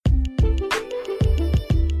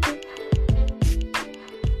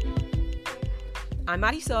I'm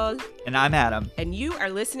Marisol. And I'm Adam. And you are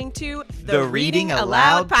listening to The Reading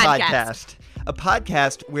Aloud Podcast. A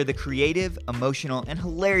podcast where the creative, emotional, and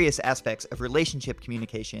hilarious aspects of relationship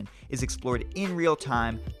communication is explored in real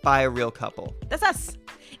time by a real couple. That's us.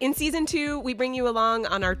 In Season 2, we bring you along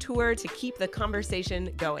on our tour to keep the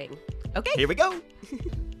conversation going. Okay. Here we go.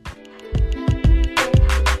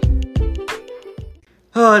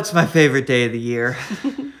 Oh, it's my favorite day of the year.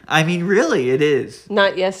 I mean, really, it is.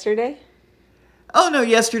 Not yesterday? Oh, no,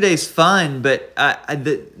 yesterday's fun, but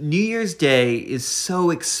the New Year's Day is so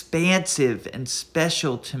expansive and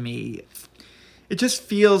special to me. It just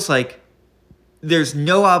feels like there's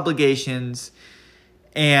no obligations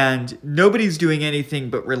and nobody's doing anything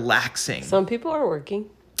but relaxing. Some people are working.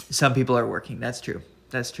 Some people are working. That's true.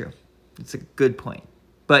 It's a good point.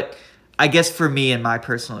 But I guess for me and my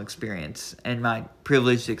personal experience and my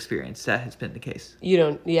privileged experience, that has been the case.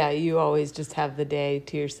 You always just have the day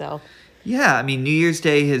to yourself. Yeah, I mean, New Year's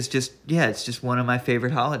Day is it's just one of my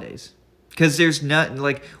favorite holidays. Because there's nothing,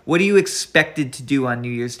 like, what are you expected to do on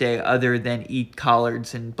New Year's Day other than eat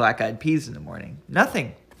collards and black-eyed peas in the morning?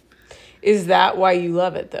 Nothing. Is that why you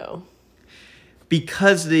love it, though?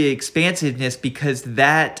 Because the expansiveness, because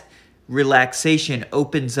that relaxation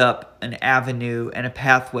opens up an avenue and a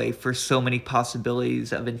pathway for so many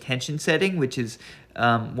possibilities of intention setting, which is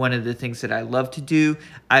one of the things that I love to do.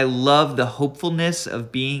 I love the hopefulness of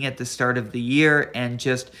being at the start of the year and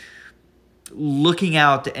just looking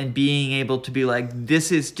out and being able to be like, this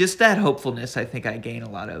is just that hopefulness. I think I gain a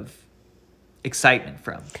lot of excitement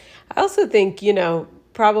from. I also think,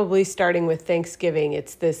 probably starting with Thanksgiving,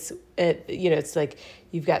 it's like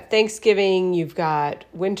you've got Thanksgiving, you've got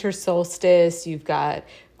winter solstice,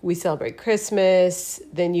 we celebrate Christmas,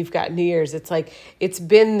 then you've got New Year's. It's like it's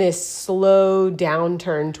been this slow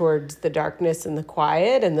downturn towards the darkness and the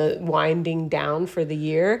quiet and the winding down for the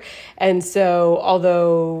year. And so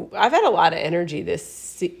although I've had a lot of energy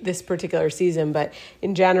this particular season, but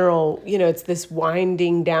in general, it's this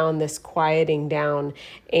winding down, this quieting down.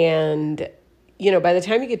 And by the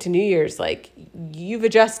time you get to New Year's, like you've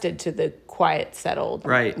adjusted to the quiet, settled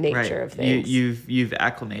nature of things. You've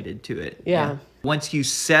acclimated to it. Yeah. Once you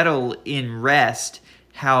settle in rest,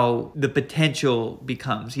 how the potential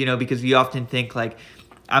becomes, because we often think like,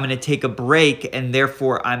 I'm going to take a break and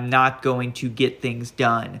therefore I'm not going to get things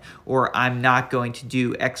done or I'm not going to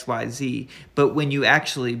do X, Y, Z. But when you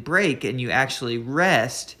actually break and you actually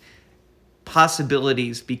rest,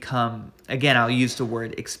 possibilities become, again, I'll use the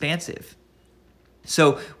word expansive.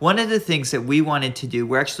 So one of the things that we wanted to do,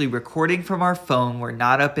 we're actually recording from our phone. We're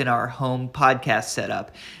not up in our home podcast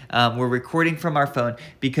setup. We're recording from our phone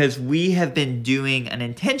because we have been doing an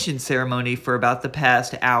intention ceremony for about the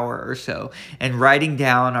past hour or so and writing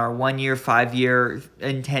down our 1 year, 5 year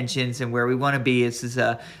intentions and where we want to be. This is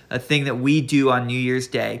a thing that we do on New Year's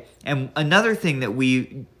Day. And another thing that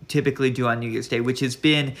we typically do on New Year's Day, which has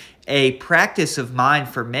been a practice of mine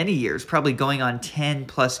for many years, probably going on 10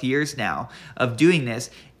 plus years now of doing this,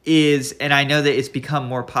 is, and I know that it's become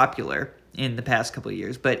more popular in the past couple of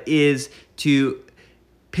years, but is to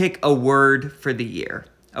pick a word for the year.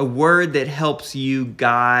 A word that helps you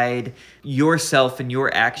guide yourself and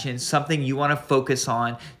your actions, something you want to focus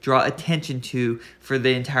on, draw attention to for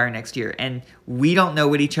the entire next year. And we don't know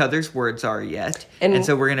what each other's words are yet. And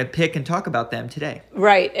so we're going to pick and talk about them today.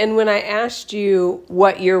 Right. And when I asked you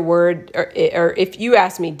what your word, or if you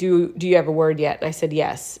asked me, do you have a word yet? And I said,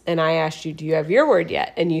 yes. And I asked you, do you have your word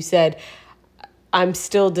yet? And you said, I'm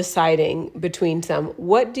still deciding between some.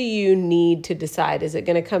 What do you need to decide? Is it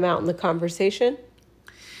going to come out in the conversation?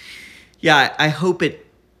 Yeah, I hope it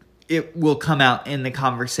will come out in the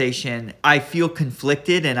conversation. I feel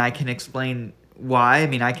conflicted, and I can explain why. I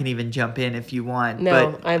mean, I can even jump in if you want.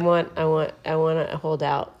 No, but I want to hold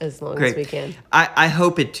out as long as we can. I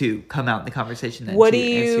hope it to come out in the conversation then answer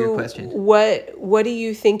your question. What do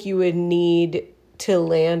you think you would need to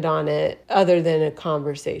land on it other than a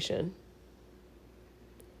conversation?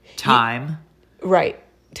 Time. Right,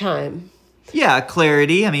 time. Yeah,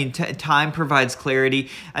 clarity. I mean, time provides clarity.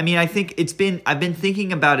 I mean, I think I've been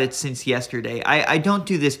thinking about it since yesterday. I don't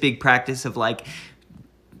do this big practice of like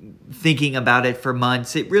thinking about it for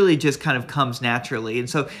months. It really just kind of comes naturally. And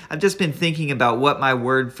so I've just been thinking about what my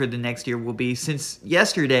word for the next year will be since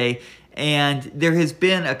yesterday. And there has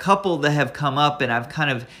been a couple that have come up and I've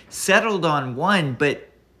kind of settled on one, but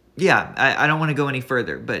yeah, I don't want to go any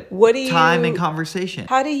further, but time and conversation.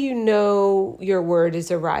 How do you know your word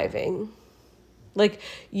is arriving? Like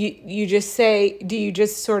you just say, do you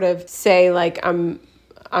just sort of say like, I'm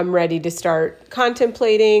ready to start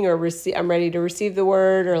contemplating or I'm ready to receive the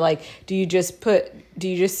word, or like, do you just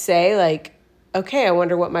say like, okay, I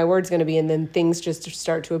wonder what my word's going to be. And then things just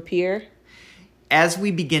start to appear. As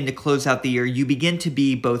we begin to close out the year, you begin to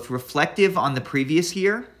be both reflective on the previous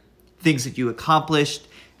year, things that you accomplished,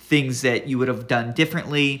 things that you would have done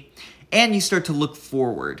differently, and you start to look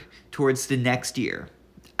forward towards the next year.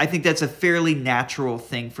 I think that's a fairly natural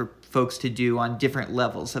thing for folks to do on different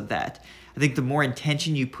levels of that. I think the more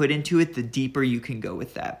intention you put into it, the deeper you can go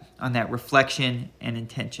with that, on that reflection and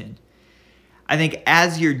intention. I think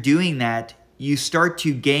as you're doing that, you start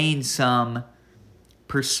to gain some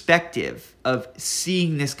perspective of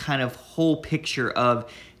seeing this kind of whole picture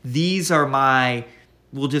of these are my,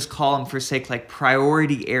 we'll just call them for sake, like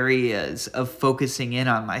priority areas of focusing in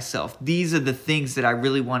on myself. These are the things that I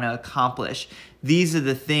really want to accomplish. These are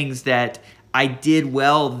the things that I did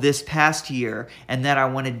well this past year and that I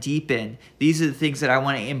want to deepen. These are the things that I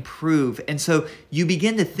want to improve. And so you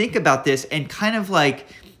begin to think about this and kind of like,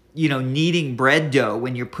 kneading bread dough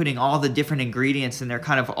when you're putting all the different ingredients and they're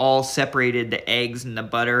kind of all separated, the eggs and the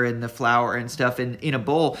butter and the flour and stuff in a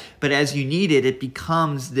bowl. But as you knead it, it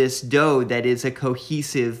becomes this dough that is a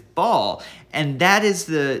cohesive ball. And that is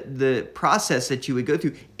the process that you would go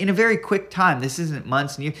through in a very quick time. This isn't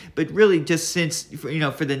months and years, but really just since,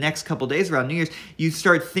 for the next couple days around New Year's, you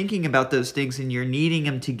start thinking about those things and you're kneading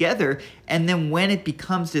them together. And then when it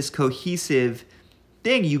becomes this cohesive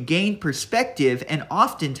thing, you gain perspective, and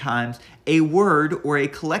oftentimes a word or a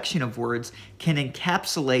collection of words can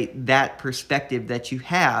encapsulate that perspective that you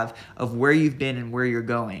have of where you've been and where you're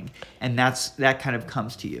going. And that kind of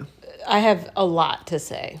comes to you. I have a lot to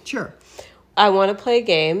say. Sure. I want to play a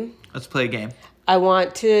game. Let's play a game. I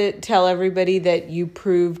want to tell everybody that you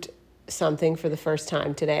proved something for the first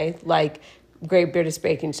time today, like Great British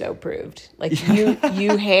Baking Show proved. Like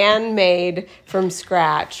you handmade from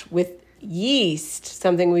scratch with yeast,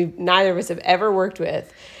 something neither of us have ever worked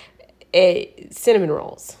with, cinnamon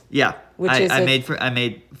rolls. Yeah, I made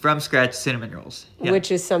from scratch cinnamon rolls. Yeah.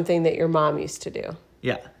 Which is something that your mom used to do.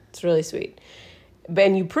 Yeah, it's really sweet.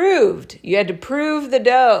 And you had to prove the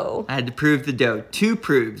dough. I had to prove the dough. 2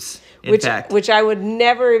 proofs, in fact. Which I would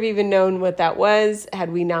never have even known what that was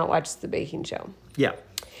had we not watched the baking show. Yeah.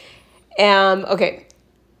 Okay.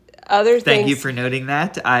 Other things. Thank you for noting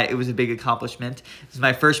that. It was a big accomplishment. It was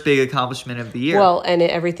my first big accomplishment of the year. Well, and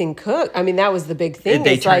everything cooked. I mean, that was the big thing.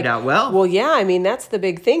 They turned out well. Well, yeah. I mean, that's the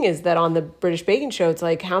big thing is that on the British Baking Show, it's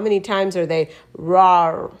like, how many times are they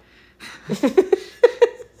raw?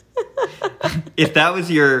 If that was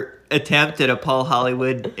your attempt at a Paul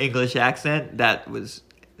Hollywood English accent, that was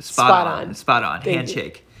spot on. Spot on.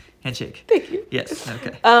 Handshake. Thank you. Yes.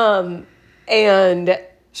 Okay. And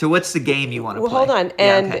so what's the game you want to play? Hold on.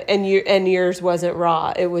 And yours wasn't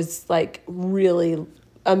raw. It was like really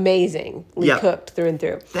amazingly cooked through and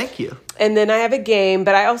through. Thank you. And then I have a game,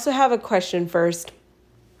 but I also have a question first.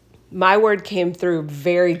 My word came through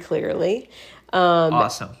very clearly.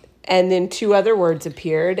 Awesome. And then 2 other words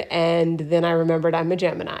appeared, and then I remembered I'm a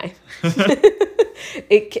Gemini.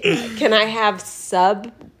 Can I have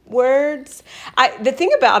sub words? The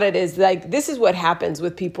thing about it is, like, this is what happens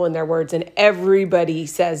with people and their words, and everybody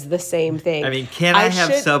says the same thing. I mean, I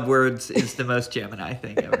have sub words is the most Gemini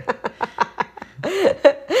thing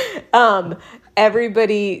ever.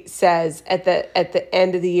 Everybody says at the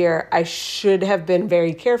end of the year, I should have been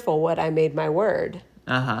very careful what I made my word.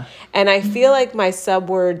 Uh-huh. And I feel like my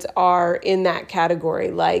subwords are in that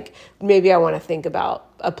category. Like, maybe I want to think about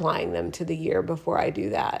applying them to the year before I do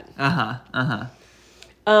that. Uh-huh. Uh-huh.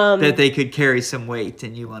 That they could carry some weight,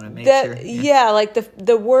 and you want to make sure. Yeah, like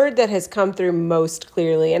the word that has come through most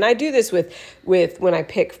clearly, and I do this with when I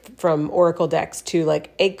pick from Oracle decks too.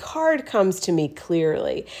 Like, a card comes to me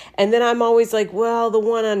clearly, and then I'm always like, well, the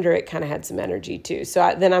one under it kind of had some energy too,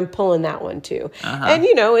 so then I'm pulling that one too. Uh-huh. And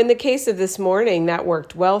in the case of this morning, that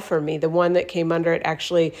worked well for me. The one that came under it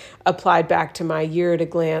actually applied back to my year at a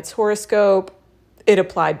glance horoscope. It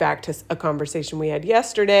applied back to a conversation we had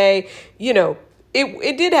yesterday.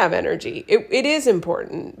 It did have energy. It is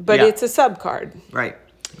important, but it's a sub card. Right.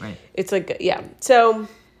 It's like, yeah. So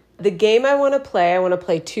the game I want to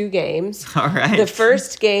play 2 games. All right. The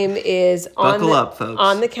first game is Buckle up, folks.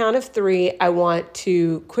 On the count of 3. I want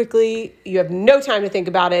to quickly, you have no time to think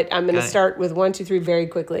about it. I'm going to start with 1, 2, 3 very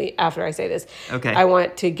quickly after I say this. Okay. I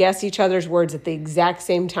want to guess each other's words at the exact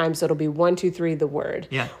same time. So it'll be 1, 2, 3, the word.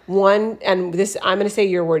 Yeah. I'm going to say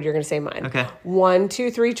your word. You're going to say mine. Okay. 1,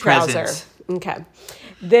 2, 3, trouser. Presents. Okay.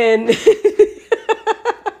 Then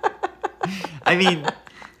I mean,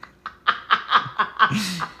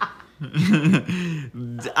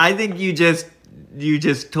 I think you just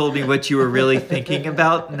told me what you were really thinking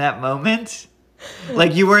about in that moment.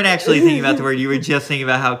 Like you weren't actually thinking about the word. You were just thinking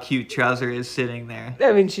about how cute Trouser is sitting there.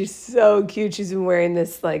 I mean, she's so cute. She's been wearing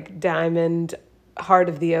this like diamond heart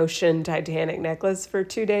of the ocean Titanic necklace for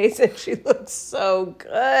 2 days, and she looks so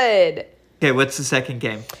good. Okay, what's the second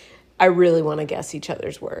game? I really want to guess each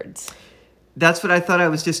other's words. That's what I thought I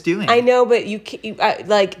was just doing. I know, but you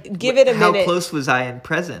like give it a minute. How close was I in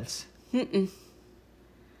presence?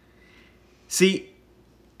 See,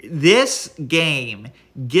 this game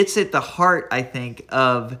gets at the heart, I think,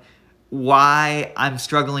 of why I'm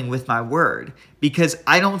struggling with my word. Because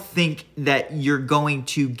I don't think that you're going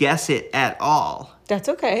to guess it at all. That's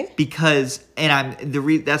okay. Because, and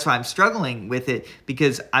that's why I'm struggling with it,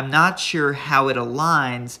 because I'm not sure how it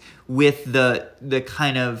aligns with the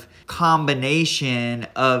kind of combination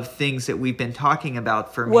of things that we've been talking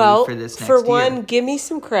about for me for this next year. For one, give me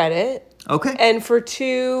some credit. Okay. And for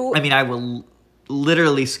two... I mean, I will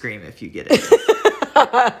literally scream if you get it.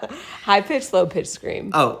 High pitch, low pitch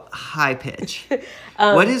scream. Oh, high pitch.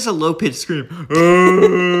 What is a low pitch scream?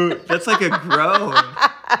 That's like a groan.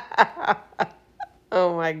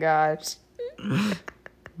 Oh my gosh. Well,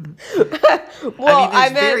 I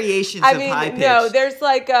mean, there's variations of high pitch. No, there's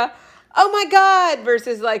like a, oh my God,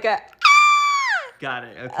 versus like a, ah! Got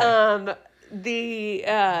it.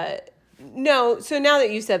 Okay. No, so now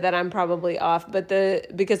that you said that, I'm probably off, but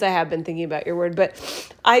because I have been thinking about your word, but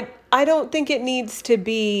I don't think it needs to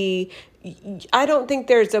be, I don't think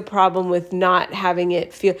there's a problem with not having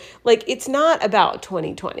it feel like it's not about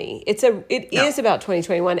 2020. It is about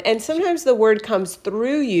 2021. And sometimes the word comes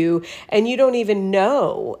through you and you don't even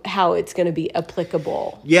know how it's going to be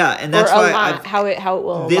applicable. Yeah. And that's why how it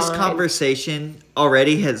will this align. Conversation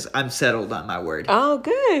already I'm settled on my word. Oh,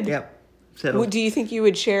 good. Yep. Settled. Do you think you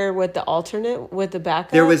would share what the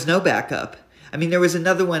backup? There was no backup. I mean, there was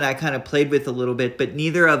another one I kind of played with a little bit, but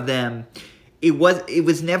neither of them, it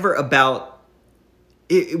was never about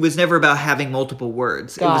having multiple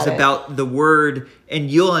words. It was about the word, and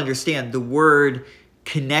you'll understand, the word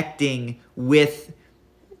connecting with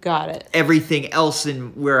everything else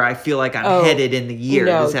and where I feel like I'm headed in the year.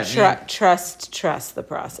 No, does that mean? Trust the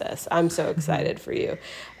process. I'm so excited for you.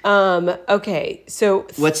 Okay, so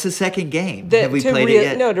what's the second game? Have we played it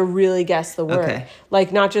yet? No, to really guess the word. Okay.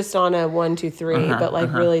 Like not just on a 1, 2, 3, but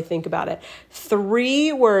like really think about it.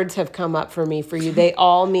 3 words have come up for me for you. They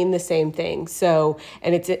all mean the same thing. So,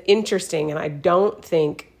 and it's interesting, and I don't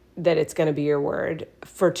think that it's going to be your word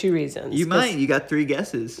for 2 reasons. You might. You got 3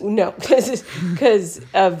 guesses. No, because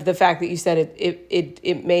of the fact that you said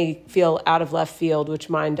it may feel out of left field, which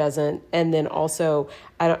mine doesn't, and then also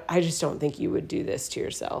I just don't think you would do this to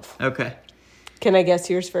yourself. Okay. Can I guess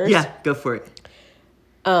yours first? Yeah, go for it.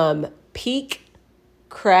 Peak,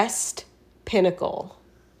 crest, pinnacle.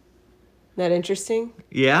 Isn't that interesting?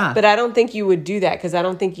 Yeah. But I don't think you would do that because I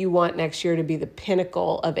don't think you want next year to be the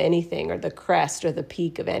pinnacle of anything or the crest or the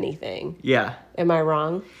peak of anything. Yeah. Am I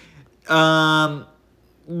wrong?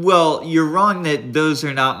 Well, you're wrong that those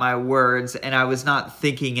are not my words, and I was not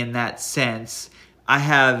thinking in that sense. I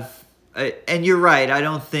have, and you're right, I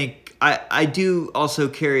don't think, I do also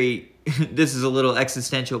carry, this is a little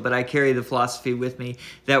existential, but I carry the philosophy with me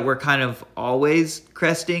that we're kind of always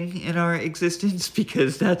cresting in our existence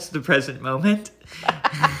because that's the present moment.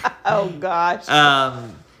 Oh gosh.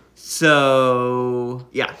 So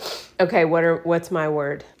yeah. Okay, what's my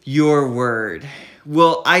word? Your word.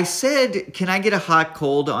 Well, I said, can I get a hot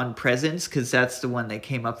cold on presents? Because that's the one that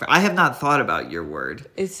came up. I have not thought about your word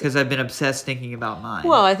because I've been obsessed thinking about mine.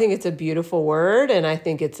 Well, I think it's a beautiful word, and I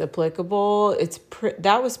think it's applicable.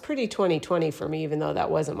 That was pretty 2020 for me, even though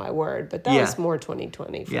that wasn't my word. But that was more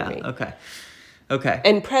 2020 for me. Okay.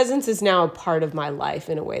 And presence is now a part of my life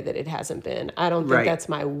in a way that it hasn't been. I don't think that's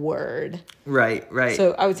my word. Right.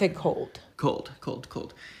 So I would say cold. Cold.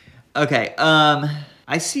 Okay.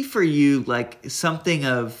 I see for you like something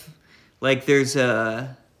of like there's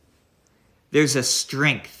a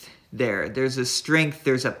strength there. There's a strength,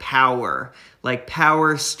 there's a power. Like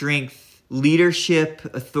power, strength, leadership,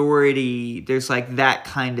 authority. There's like that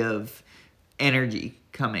kind of energy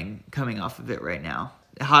coming off of it right now.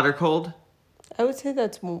 Hot or cold? I would say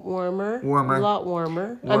that's warmer. Warmer. A lot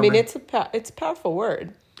warmer. I mean, it's a powerful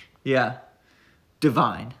word. Yeah.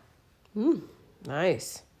 Divine.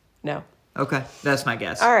 Nice. No. Okay, that's my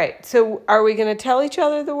guess. All right. So are we going to tell each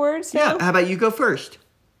other the words now? Yeah. How about you go first?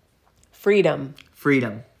 Freedom.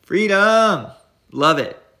 Love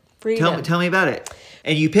it. Freedom. Tell me about it.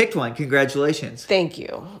 And you picked one. Congratulations. Thank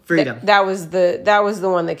you. Freedom. That was the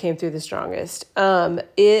one that came through the strongest.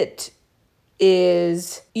 It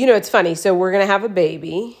is, it's funny. So we're going to have a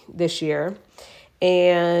baby this year.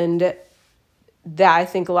 And that I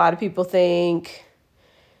think a lot of people think,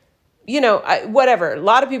 whatever. A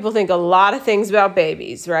lot of people think a lot of things about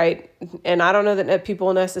babies, right? And I don't know that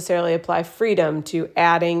people necessarily apply freedom to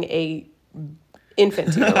adding a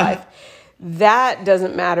infant to your life. That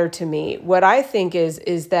doesn't matter to me. What I think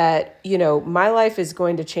is that, my life is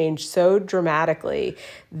going to change so dramatically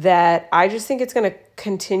that I just think it's going to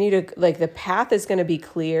continue to, the path is going to be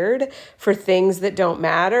cleared for things that don't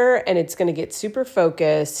matter, and it's going to get super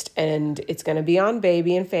focused, and it's going to be on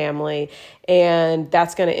baby and family, and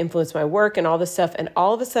that's going to influence my work and all this stuff. And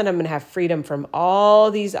all of a sudden I'm going to have freedom from all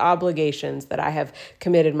these obligations that I have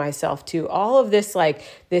committed myself to, all of this,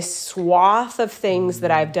 this swath of things that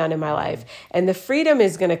I've done in my life. And the freedom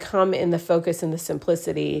is going to come in the focus and the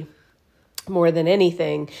simplicity more than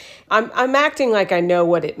anything. I'm acting like I know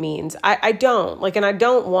what it means. I don't, and I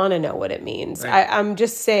don't want to know what it means. Right. I'm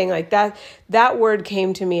just saying, that word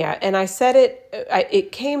came to me, and I said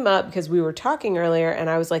it came up because we were talking earlier, and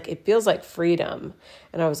I was like, it feels like freedom.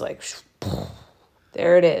 And I was like,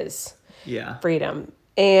 there it is. Yeah. Freedom.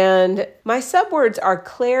 And my subwords are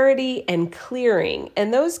clarity and clearing.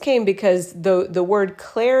 And those came because the word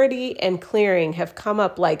clarity and clearing have come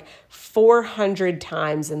up 400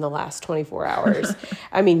 times in the last 24 hours.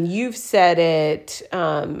 I mean, you've said it.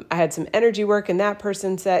 I had some energy work and that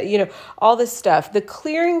person said, all this stuff. The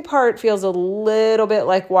clearing part feels a little bit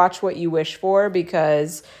like watch what you wish for,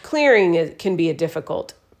 because clearing can be a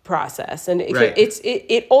difficult process. And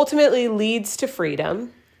it ultimately leads to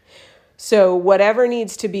freedom. So whatever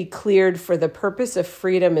needs to be cleared for the purpose of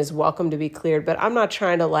freedom is welcome to be cleared, but I'm not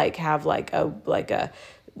trying to have a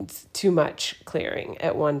too much clearing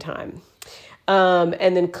at one time.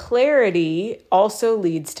 And then clarity also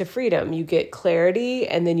leads to freedom. You get clarity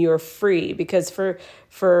and then you're free, because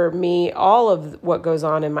for me, all of what goes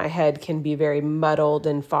on in my head can be very muddled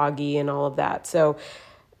and foggy and all of that. So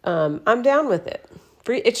I'm down with it.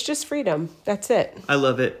 It's just freedom. That's it. I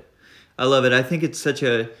love it. I think it's such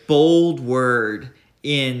a bold word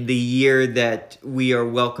in the year that we are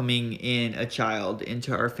welcoming in a child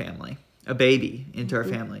into our family, a baby into our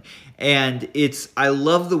family. And I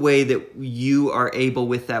love the way that you are able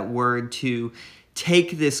with that word to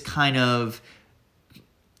take this kind of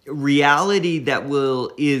reality that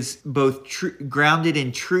is both grounded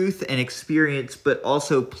in truth and experience, but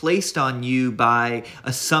also placed on you by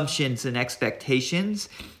assumptions and expectations,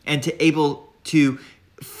 and to able to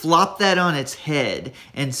flop that on its head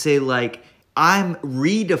and say, I'm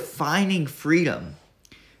redefining freedom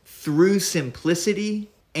through simplicity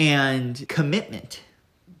and commitment.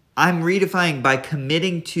 I'm redefining by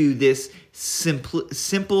committing to this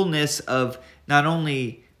simpleness of not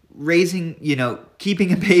only raising,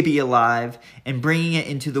 keeping a baby alive and bringing it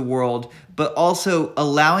into the world, but also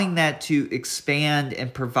allowing that to expand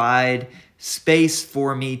and provide space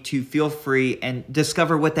for me to feel free and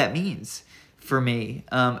discover what that means for me,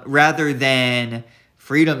 rather than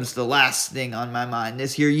freedom's the last thing on my mind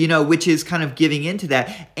this year, which is kind of giving into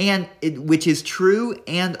that, and which is true,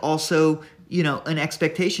 and also, an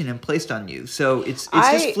expectation and placed on you. So it's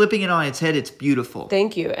just flipping it on its head. It's beautiful.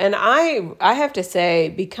 Thank you. And I have to say,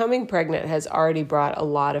 becoming pregnant has already brought a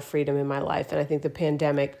lot of freedom in my life. And I think the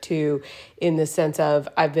pandemic too, in the sense of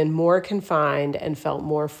I've been more confined and felt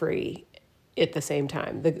more free at the same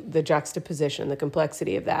time. The juxtaposition, the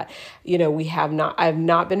complexity of that. I've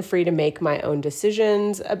not been free to make my own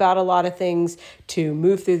decisions about a lot of things, to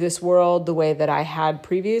move through this world the way that I had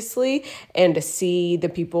previously, and to see the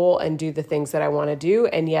people and do the things that I want to do.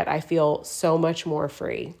 And yet I feel so much more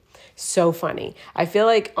free. So funny. I feel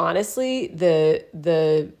like, honestly,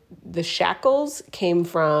 the shackles came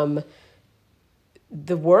from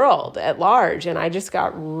the world at large, and I just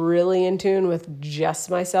got really in tune with just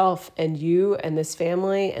myself and you and this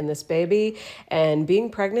family and this baby. And being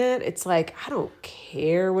pregnant, it's I don't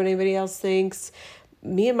care what anybody else thinks.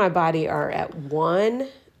 Me and my body are at one.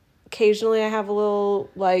 Occasionally I have a little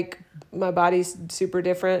my body's super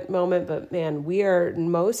different moment, but man,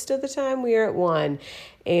 most of the time we are at one,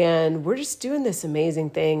 and we're just doing this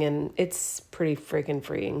amazing thing, and it's pretty freaking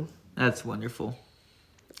freeing. That's wonderful.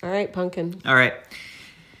 All right, Pumpkin. All right.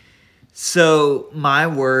 So my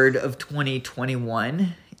word of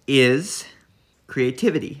 2021 is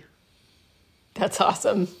creativity. That's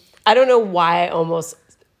awesome. I don't know why I almost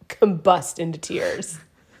combust into tears.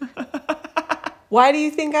 Why do you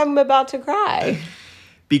think I'm about to cry?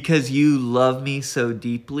 Because you love me so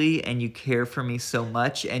deeply and you care for me so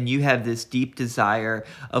much, and you have this deep desire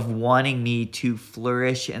of wanting me to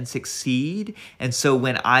flourish and succeed. And so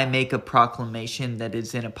when I make a proclamation that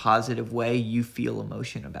is in a positive way, you feel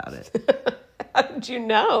emotion about it. How did you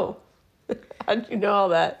know? How did you know all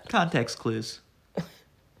that? Context clues.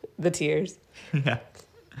 The tears. Yeah.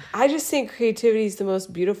 I just think creativity is the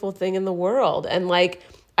most beautiful thing in the world. And like,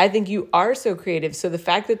 I think you are so creative. So the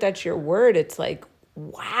fact that that's your word, it's like,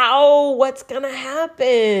 wow, what's going to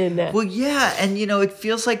happen? Well, yeah. And, it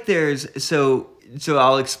feels like so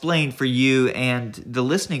I'll explain for you and the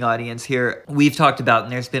listening audience here. We've talked about,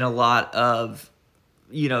 and there's been a lot of,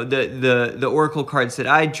 the oracle cards that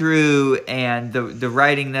I drew and the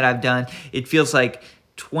writing that I've done. It feels like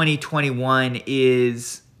 2021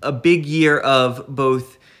 is a big year of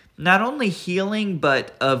both not only healing,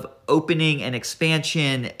 but of opening and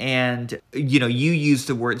expansion. And, you use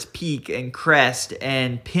the words peak and crest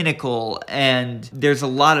and pinnacle. And there's a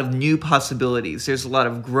lot of new possibilities. There's a lot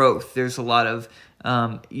of growth. There's a lot of,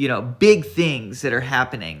 big things that are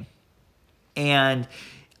happening. And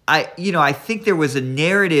I think there was a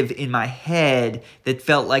narrative in my head that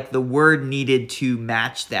felt like the word needed to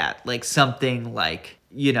match that. Like something like,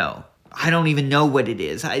 I don't even know what it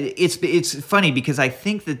is. It's funny because I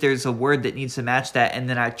think that there's a word that needs to match that, and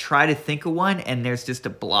then I try to think of one, and there's just a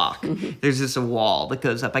block. There's just a wall that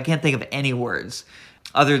goes up. I can't think of any words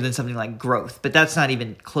other than something like growth, but that's not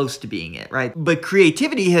even close to being it, right? But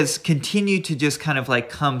creativity has continued to just kind of like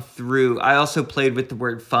come through. I also played with the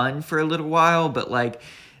word fun for a little while, but like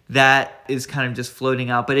that is kind of just floating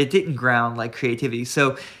out, but it didn't ground like creativity.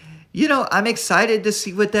 So I'm excited to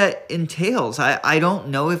see what that entails. I don't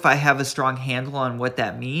know if I have a strong handle on what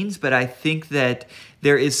that means, but I think that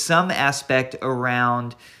there is some aspect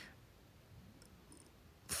around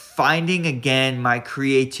finding again my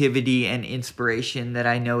creativity and inspiration that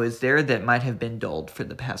I know is there that might have been dulled for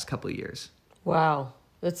the past couple of years. Wow,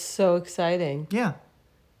 that's so exciting. Yeah.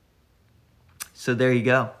 So there you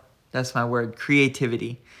go. That's my word,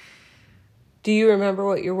 creativity. Do you remember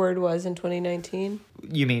what your word was in 2019?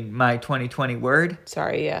 You mean my 2020 word?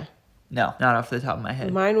 Sorry, yeah. No, not off the top of my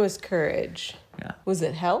head. Mine was courage. Yeah. Was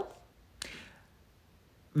it health?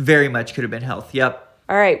 Very much could have been health. Yep.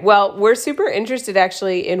 All right. Well, we're super interested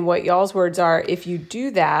actually in what y'all's words are if you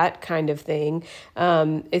do that kind of thing.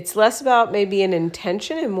 It's less about maybe an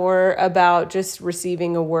intention and more about just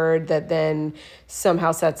receiving a word that then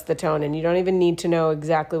somehow sets the tone. And you don't even need to know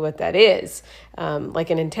exactly what that is. Like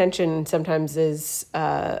an intention sometimes is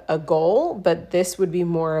a goal, but this would be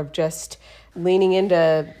more of just leaning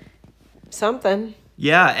into something.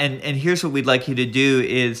 Yeah. And here's what we'd like you to do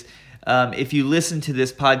is, if you listen to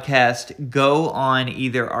this podcast, go on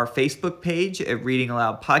either our Facebook page at Reading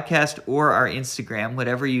Aloud Podcast or our Instagram,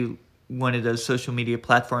 whatever one of those social media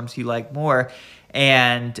platforms you like more,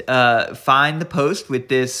 and find the post with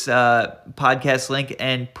this podcast link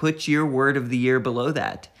and put your word of the year below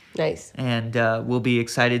that. Nice. And we'll be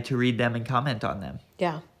excited to read them and comment on them.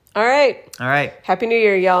 Yeah. All right. Happy New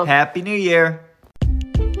Year, y'all. Happy New Year.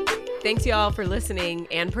 Thanks, y'all, for listening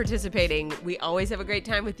and participating. We always have a great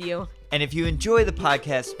time with you. And if you enjoy the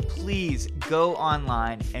podcast, please go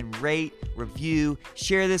online and rate, review,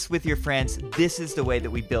 share this with your friends. This is the way that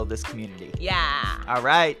we build this community. Yeah. All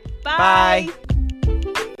right. Bye. Bye.